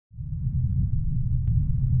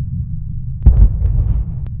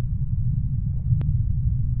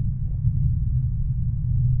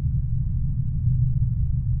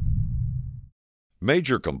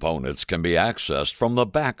Major components can be accessed from the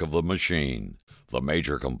back of the machine. The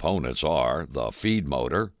major components are the feed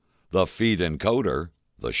motor, the feed encoder,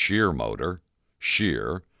 the shear motor,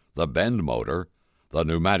 shear, the bend motor, the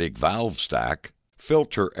pneumatic valve stack,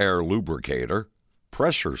 filter air lubricator,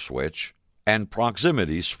 pressure switch, and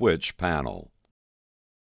proximity switch panel.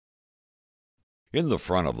 In the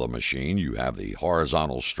front of the machine, you have the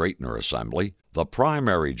horizontal straightener assembly, the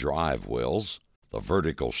primary drive wheels, the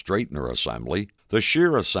vertical straightener assembly, the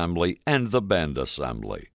shear assembly, and the bend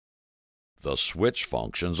assembly. The switch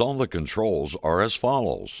functions on the controls are as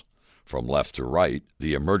follows. From left to right,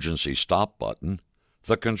 the emergency stop button,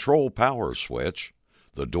 the control power switch,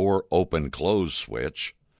 the door open-close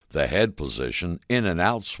switch, the head position in and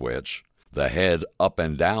out switch, the head up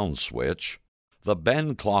and down switch, the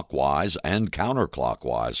bend clockwise and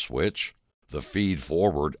counterclockwise switch, the feed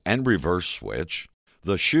forward and reverse switch,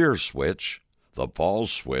 the shear switch, the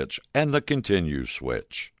pause switch, and the continue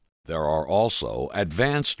switch. There are also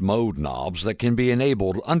advanced mode knobs that can be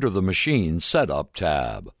enabled under the machine setup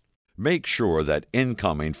tab. Make sure that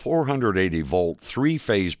incoming 480-volt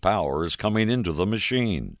three-phase power is coming into the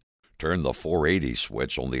machine. Turn the 480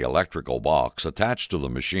 switch on the electrical box attached to the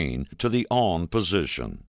machine to the on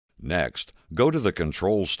position. Next, go to the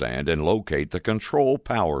control stand and locate the control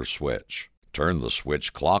power switch. Turn the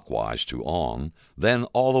switch clockwise to on, then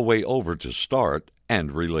all the way over to start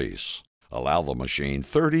and release. Allow the machine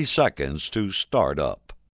 30 seconds to start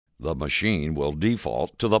up. The machine will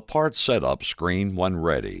default to the part setup screen when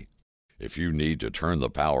ready. If you need to turn the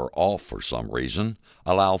power off for some reason,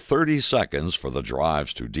 allow 30 seconds for the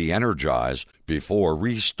drives to de-energize before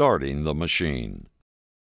restarting the machine.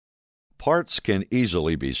 Parts can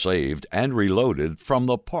easily be saved and reloaded from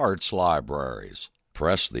the parts libraries.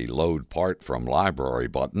 Press the Load Part from Library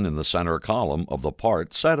button in the center column of the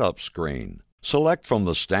Part Setup screen. Select from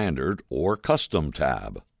the Standard or Custom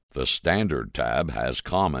tab. The Standard tab has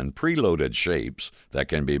common preloaded shapes that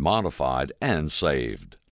can be modified and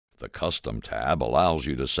saved. The Custom tab allows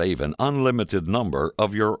you to save an unlimited number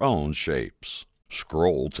of your own shapes.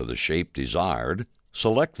 Scroll to the shape desired,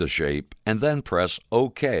 select the shape, and then press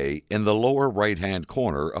OK in the lower right-hand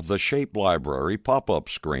corner of the Shape Library pop-up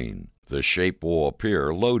screen. The shape will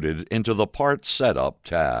appear loaded into the Part Setup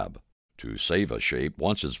tab. To save a shape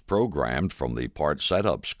once it's programmed from the Part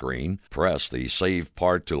Setup screen, press the Save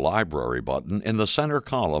Part to Library button in the center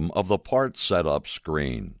column of the Part Setup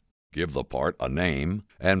screen. Give the part a name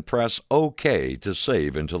and press OK to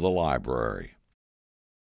save into the library.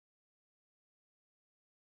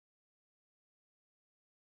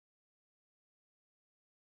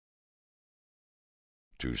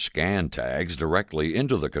 To scan tags directly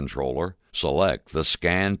into the controller, select the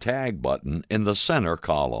Scan Tag button in the center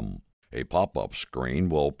column. A pop-up screen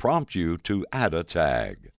will prompt you to add a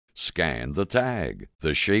tag. Scan the tag.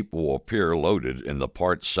 The shape will appear loaded in the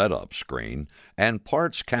Part Setup screen, and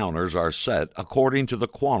parts counters are set according to the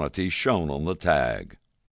quantity shown on the tag.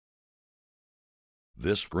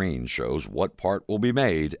 This screen shows what part will be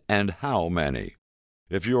made and how many.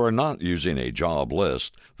 If you are not using a job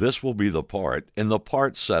list, this will be the part in the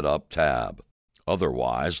Part Setup tab.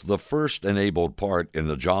 Otherwise, the first enabled part in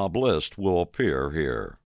the job list will appear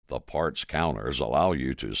here. The parts counters allow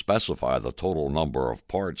you to specify the total number of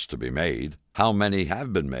parts to be made, how many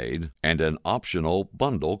have been made, and an optional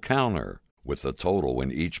bundle counter, with the total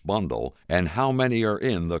in each bundle and how many are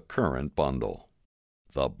in the current bundle.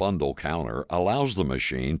 The bundle counter allows the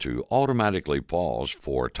machine to automatically pause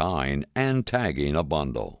for tying and tagging a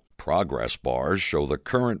bundle. Progress bars show the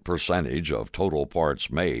current percentage of total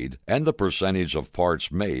parts made and the percentage of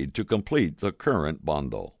parts made to complete the current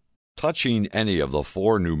bundle. Touching any of the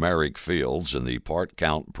 4 numeric fields in the Part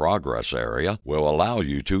Count Progress area will allow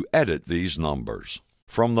you to edit these numbers.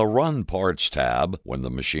 From the Run Parts tab, when the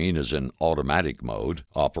machine is in automatic mode,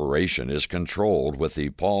 operation is controlled with the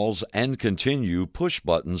Pause and Continue push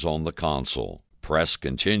buttons on the console. Press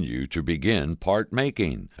Continue to begin part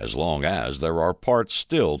making, as long as there are parts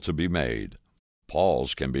still to be made.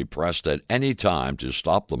 Pause can be pressed at any time to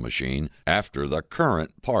stop the machine after the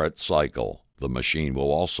current part cycle. The machine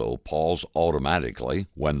will also pause automatically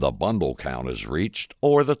when the bundle count is reached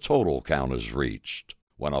or the total count is reached.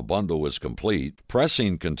 When a bundle is complete,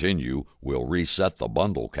 pressing Continue will reset the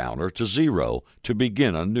bundle counter to 0 to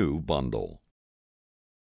begin a new bundle.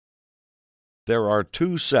 There are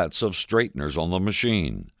 2 sets of straighteners on the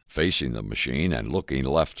machine. Facing the machine and looking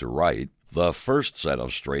left to right, the first set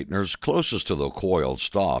of straighteners closest to the coiled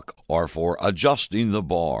stock are for adjusting the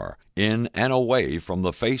bar in and away from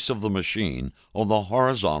the face of the machine on the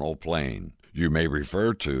horizontal plane. You may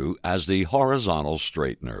refer to as the horizontal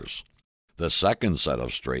straighteners. The second set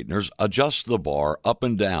of straighteners adjusts the bar up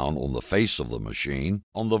and down on the face of the machine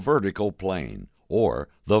on the vertical plane, or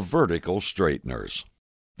the vertical straighteners.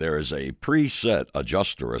 There is a preset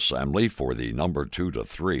adjuster assembly for the number 2 to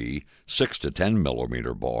 3, 6 to 10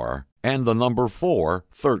 millimeter bar, and the number 4,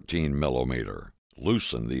 13 millimeter.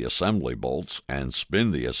 Loosen the assembly bolts and spin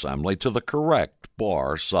the assembly to the correct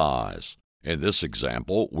bar size. In this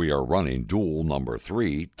example, we are running dual number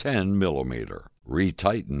 3, 10 millimeter.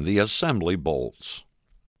 Retighten the assembly bolts.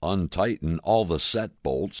 Untighten all the set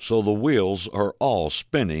bolts so the wheels are all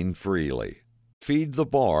spinning freely. Feed the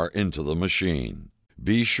bar into the machine.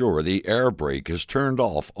 Be sure the air brake is turned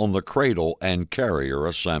off on the cradle and carrier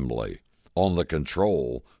assembly. On the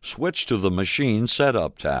control, switch to the Machine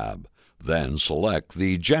Setup tab. Then select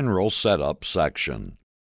the General Setup section.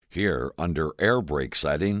 Here, under Air Brake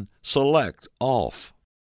Setting, select Off.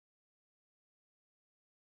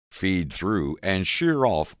 Feed through and shear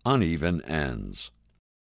off uneven ends.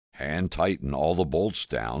 Hand tighten all the bolts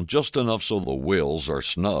down just enough so the wheels are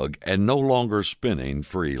snug and no longer spinning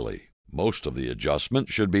freely. Most of the adjustment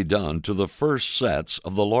should be done to the first sets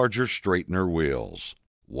of the larger straightener wheels.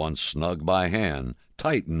 Once snug by hand,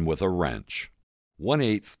 tighten with a wrench.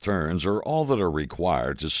 1/8 turns are all that are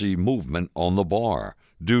required to see movement on the bar.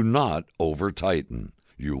 Do not over-tighten.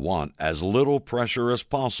 You want as little pressure as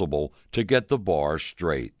possible to get the bar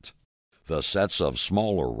straight. The sets of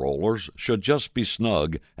smaller rollers should just be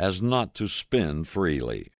snug as not to spin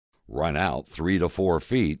freely. Run out 3 to 4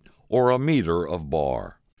 feet or a meter of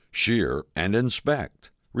bar. Shear and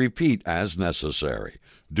inspect. Repeat as necessary.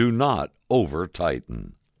 Do not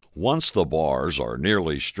over-tighten. Once the bars are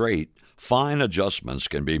nearly straight, fine adjustments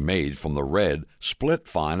can be made from the red split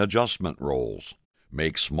fine adjustment rolls.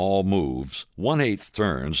 Make small moves, 1/8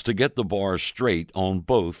 turns, to get the bars straight on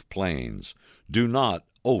both planes. Do not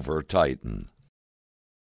over-tighten.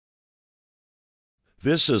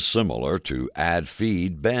 This is similar to Add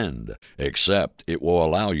Feed Bend, except it will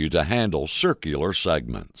allow you to handle circular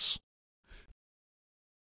segments.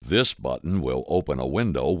 This button will open a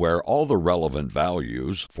window where all the relevant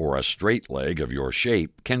values for a straight leg of your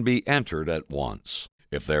shape can be entered at once.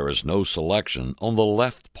 If there is no selection on the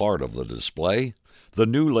left part of the display, the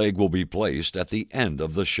new leg will be placed at the end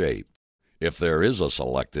of the shape. If there is a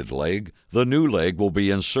selected leg, the new leg will be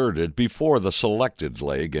inserted before the selected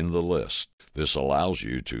leg in the list. This allows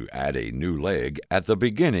you to add a new leg at the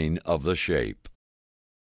beginning of the shape.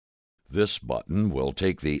 This button will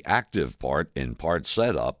take the active part in Part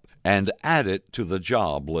Setup and add it to the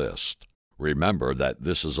job list. Remember that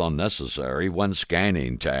this is unnecessary when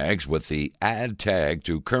scanning tags with the Add Tag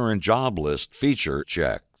to Current Job List feature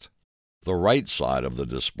checked. The right side of the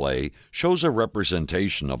display shows a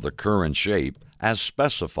representation of the current shape as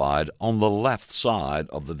specified on the left side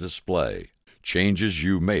of the display. Changes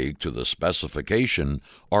you make to the specification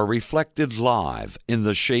are reflected live in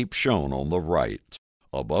the shape shown on the right.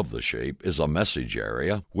 Above the shape is a message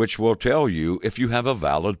area which will tell you if you have a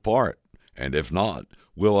valid part, and if not,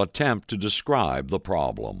 will attempt to describe the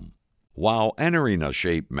problem. While entering a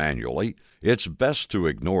shape manually, it's best to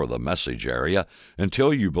ignore the message area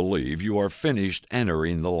until you believe you are finished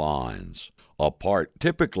entering the lines. A part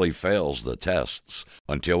typically fails the tests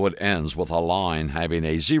until it ends with a line having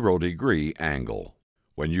a 0-degree angle.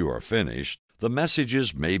 When you are finished, the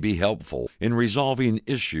messages may be helpful in resolving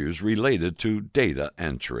issues related to data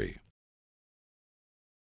entry.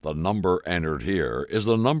 The number entered here is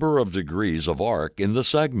the number of degrees of arc in the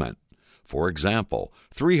segment. For example,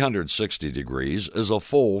 360 degrees is a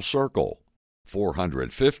full circle.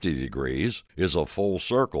 450 degrees is a full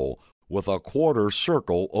circle with a quarter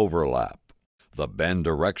circle overlap. The bend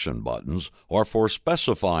direction buttons are for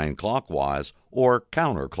specifying clockwise or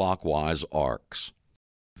counterclockwise arcs.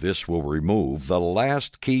 This will remove the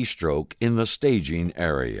last keystroke in the staging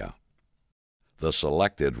area. The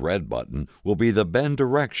selected red button will be the bend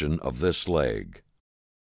direction of this leg.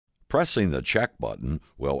 Pressing the check button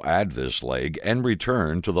will add this leg and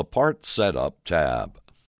return to the Part Setup tab.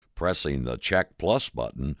 Pressing the Check Plus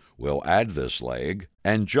button will add this leg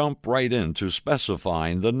and jump right into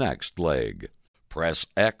specifying the next leg. Press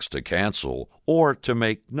X to cancel or to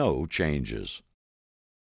make no changes.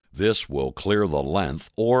 This will clear the length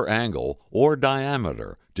or angle or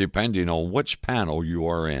diameter depending on which panel you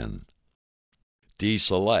are in.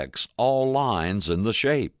 Deselects all lines in the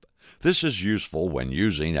shape. This is useful when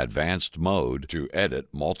using advanced mode to edit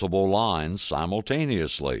multiple lines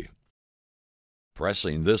simultaneously.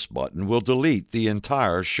 Pressing this button will delete the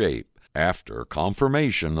entire shape after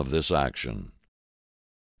confirmation of this action.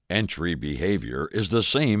 Entry behavior is the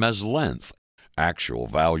same as length, Actual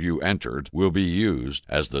value entered will be used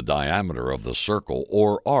as the diameter of the circle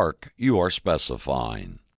or arc you are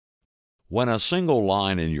specifying. When a single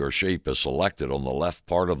line in your shape is selected on the left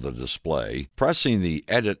part of the display, pressing the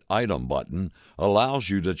Edit Item button allows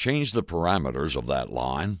you to change the parameters of that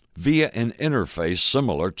line via an interface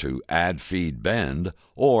similar to Add Feed Bend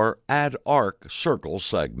or Add Arc Circle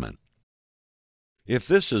Segment. If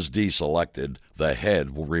this is deselected, the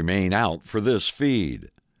head will remain out for this feed.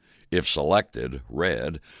 If selected,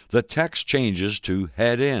 red, the text changes to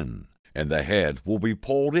Head In, and the head will be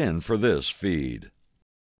pulled in for this feed.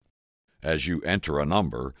 As you enter a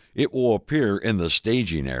number, it will appear in the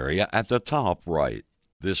staging area at the top right.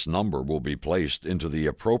 This number will be placed into the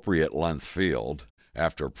appropriate length field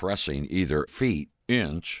after pressing either feet,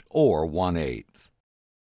 inch, or 1/8.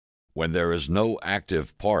 When there is no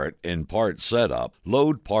active part in Part Setup,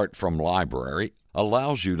 Load Part from Library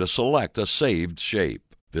allows you to select a saved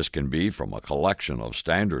shape. This can be from a collection of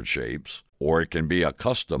standard shapes, or it can be a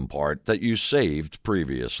custom part that you saved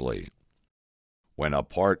previously. When a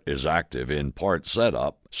part is active in Part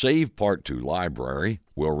Setup, Save Part to Library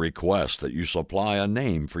will request that you supply a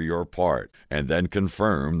name for your part, and then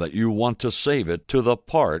confirm that you want to save it to the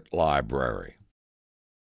Part Library.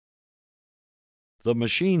 The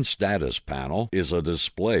Machine Status Panel is a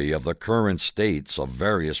display of the current states of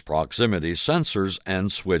various proximity sensors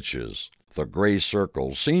and switches. The gray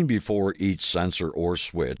circle seen before each sensor or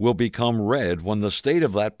switch will become red when the state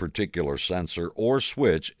of that particular sensor or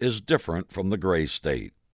switch is different from the gray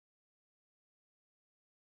state.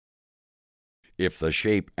 If the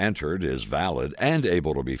shape entered is valid and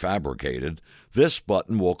able to be fabricated, this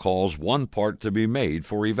button will cause one part to be made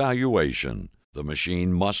for evaluation. The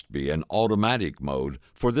machine must be in automatic mode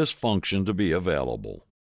for this function to be available.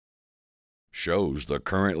 Shows the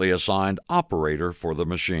currently assigned operator for the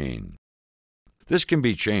machine. This can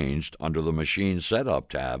be changed under the Machine Setup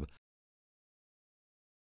tab.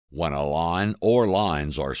 When a line or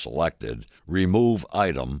lines are selected, Remove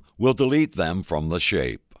Item will delete them from the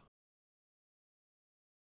shape.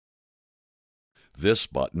 This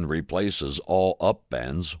button replaces all up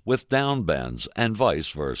bends with down bends and vice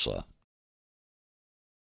versa.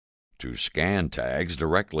 To scan tags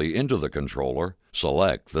directly into the controller,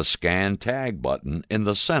 select the Scan Tag button in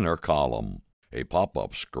the center column. A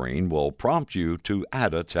pop-up screen will prompt you to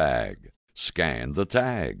add a tag. Scan the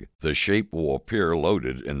tag. The shape will appear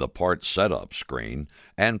loaded in the Part Setup screen,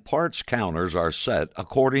 and parts counters are set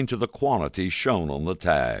according to the quantity shown on the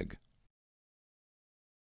tag.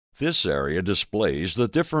 This area displays the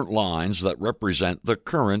different lines that represent the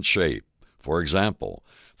current shape. For example,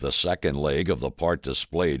 the second leg of the part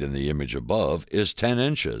displayed in the image above is 10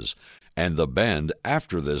 inches, and the bend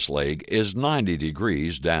after this leg is 90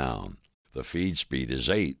 degrees down. The feed speed is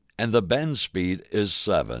 8, and the bend speed is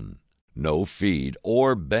 7. No feed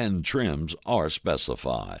or bend trims are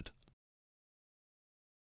specified.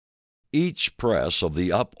 Each press of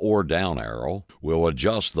the up or down arrow will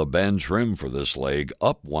adjust the bend trim for this leg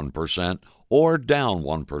up 1% or down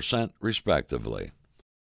 1% respectively.